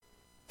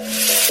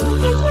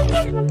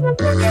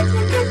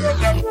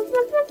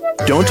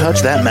Don't touch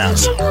that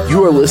mouse.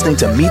 You are listening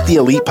to Meet the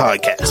Elite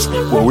Podcast,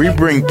 where we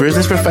bring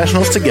business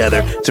professionals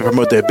together to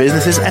promote their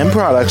businesses and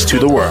products to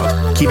the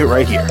world. Keep it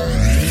right here.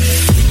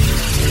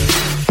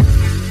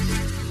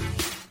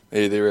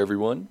 Hey there,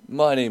 everyone.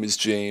 My name is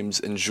James,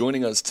 and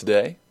joining us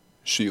today,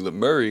 Sheila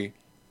Murray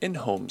in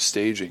Home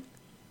Staging.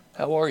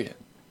 How are you?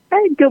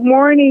 Hey, good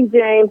morning,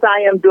 James.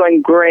 I am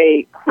doing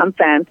great. I'm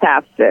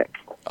fantastic.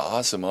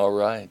 Awesome. All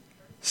right.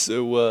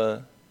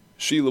 So,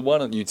 Sheila, why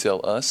don't you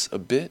tell us a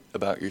bit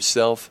about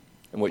yourself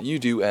and what you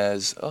do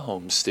as a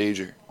home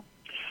stager?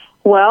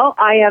 Well,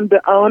 I am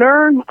the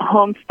owner,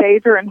 home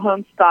stager, and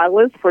home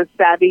stylist for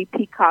Savvy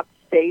Peacock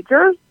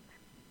Stagers,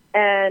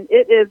 and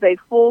it is a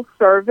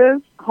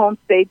full-service home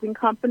staging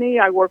company.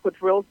 I work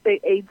with real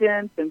estate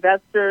agents,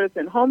 investors,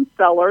 and home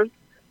sellers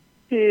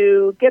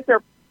to get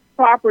their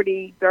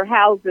property, their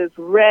houses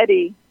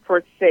ready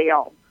for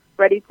sale,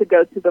 ready to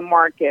go to the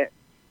market,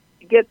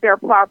 get their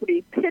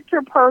property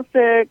picture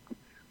perfect,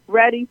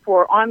 ready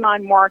for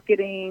online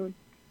marketing,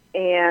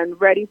 and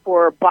ready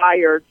for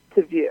buyers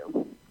to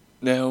view.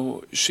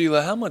 Now,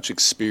 Sheila, how much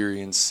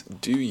experience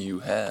do you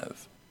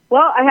have?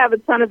 Well, I have a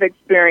ton of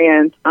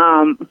experience.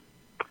 I'm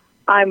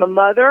a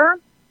mother.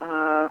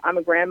 I'm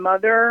a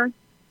grandmother.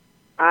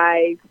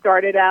 I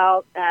started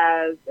out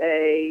as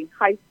a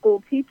high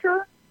school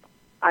teacher.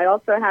 I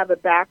also have a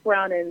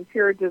background in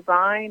interior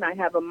design. I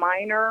have a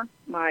minor.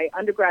 My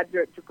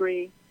undergraduate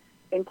degree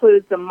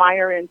includes a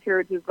minor in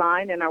interior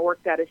design, and I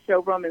worked at a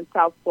showroom in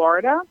South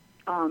Florida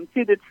to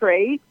the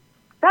trade.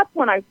 That's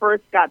when I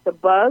first got the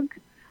bug.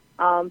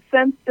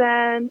 Since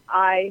then,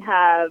 I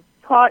have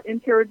taught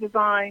interior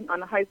design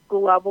on a high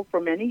school level for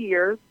many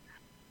years,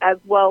 as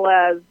well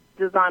as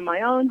design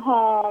my own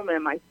home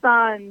and my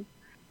sons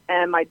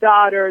and my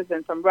daughters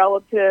and some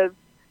relatives.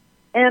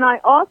 And I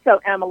also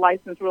am a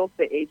licensed real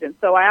estate agent,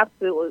 so I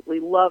absolutely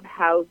love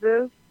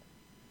houses.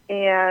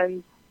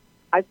 And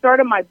I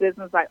started my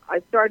business,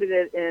 I started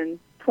it in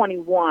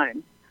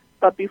 21,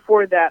 but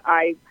before that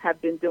I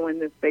have been doing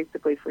this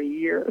basically for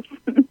years.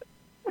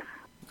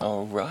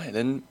 All right,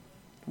 and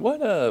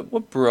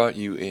what brought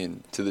you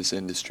into this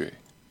industry?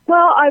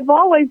 Well, I've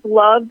always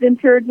loved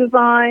interior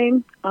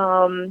design.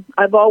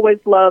 I've always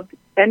loved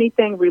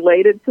anything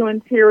related to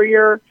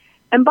interior.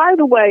 And by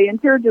the way,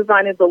 interior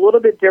design is a little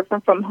bit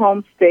different from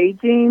home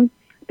staging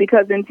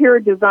because interior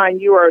design,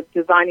 you are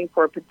designing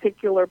for a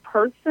particular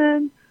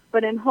person,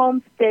 but in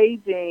home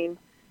staging,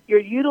 you're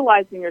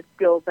utilizing your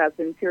skills as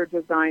an interior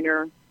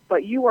designer,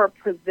 but you are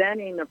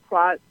presenting the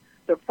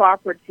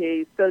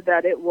property so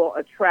that it will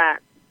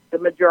attract the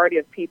majority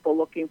of people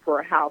looking for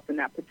a house in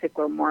that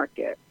particular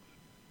market.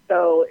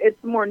 So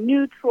it's more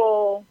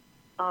neutral.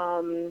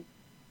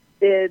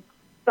 It's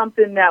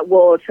something that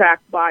will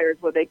attract buyers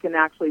where they can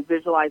actually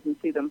visualize and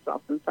see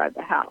themselves inside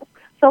the house.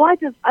 So I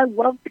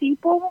love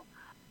people.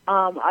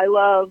 I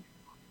love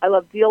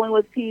dealing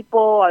with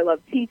people. I love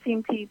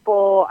teaching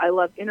people. I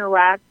love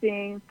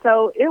interacting.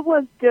 So it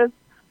was just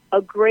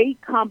a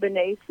great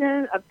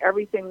combination of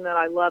everything that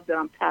I love that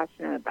I'm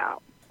passionate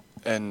about.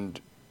 And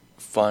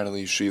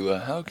finally, Sheila,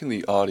 how can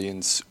the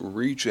audience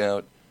reach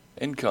out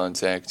and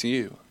contact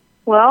you?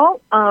 Well,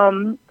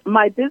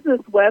 my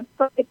business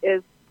website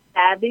is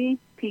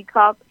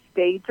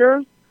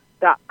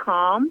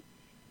SavvyPeacockStagers.com,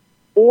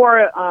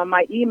 or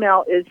my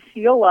email is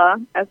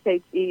Sheila,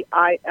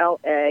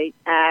 SHEILA,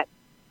 at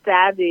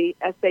Savvy,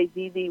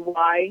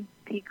 SAVVY,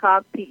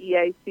 Peacock,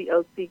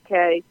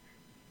 PEACOCK,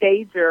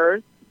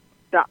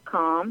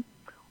 Stagers.com,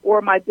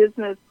 or my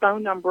business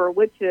phone number,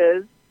 which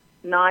is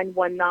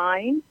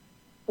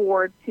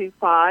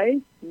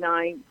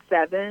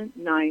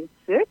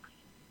 919-425-9796.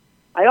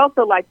 I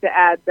also like to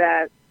add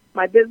that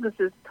my business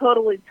is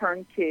totally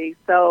turnkey.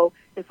 So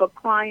if a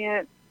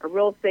client, a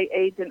real estate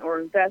agent or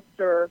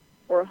investor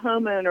or a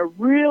homeowner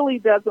really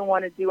doesn't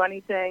want to do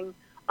anything,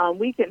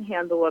 we can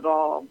handle it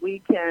all. We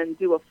can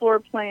do a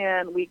floor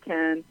plan. We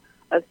can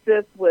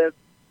assist with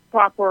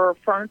proper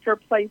furniture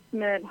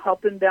placement,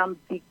 helping them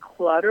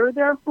declutter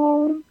their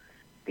home,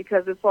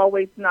 because it's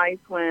always nice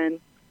when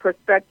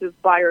prospective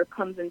buyer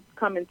come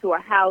into a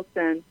house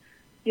and,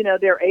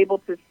 they're able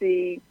to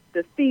see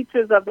the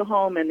features of the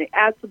home and the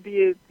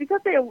attributes, because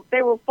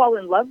they will fall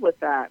in love with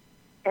that.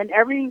 And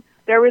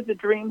there is a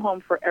dream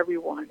home for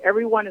everyone.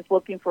 Everyone is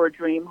looking for a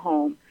dream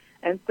home.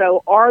 And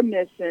so our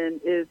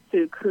mission is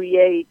to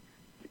create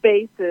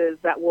spaces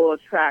that will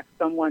attract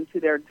someone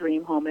to their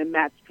dream home and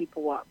match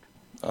people up.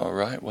 All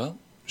right. Well,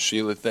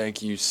 Sheila,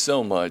 thank you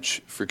so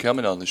much for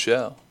coming on the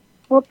show.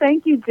 Well,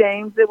 thank you,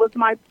 James. It was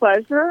my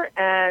pleasure,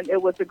 and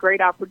it was a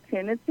great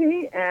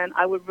opportunity, and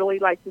I would really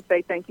like to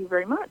say thank you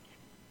very much.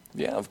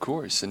 Yeah, of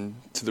course.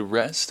 And to the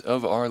rest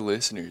of our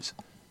listeners,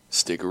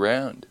 stick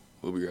around.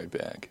 We'll be right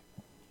back.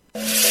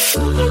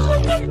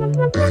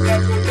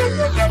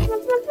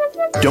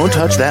 Don't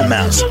touch that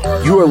mouse.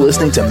 You are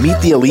listening to Meet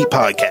the Elite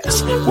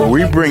Podcast, where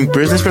we bring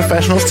business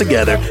professionals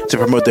together to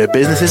promote their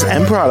businesses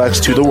and products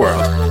to the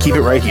world. Keep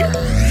it right here.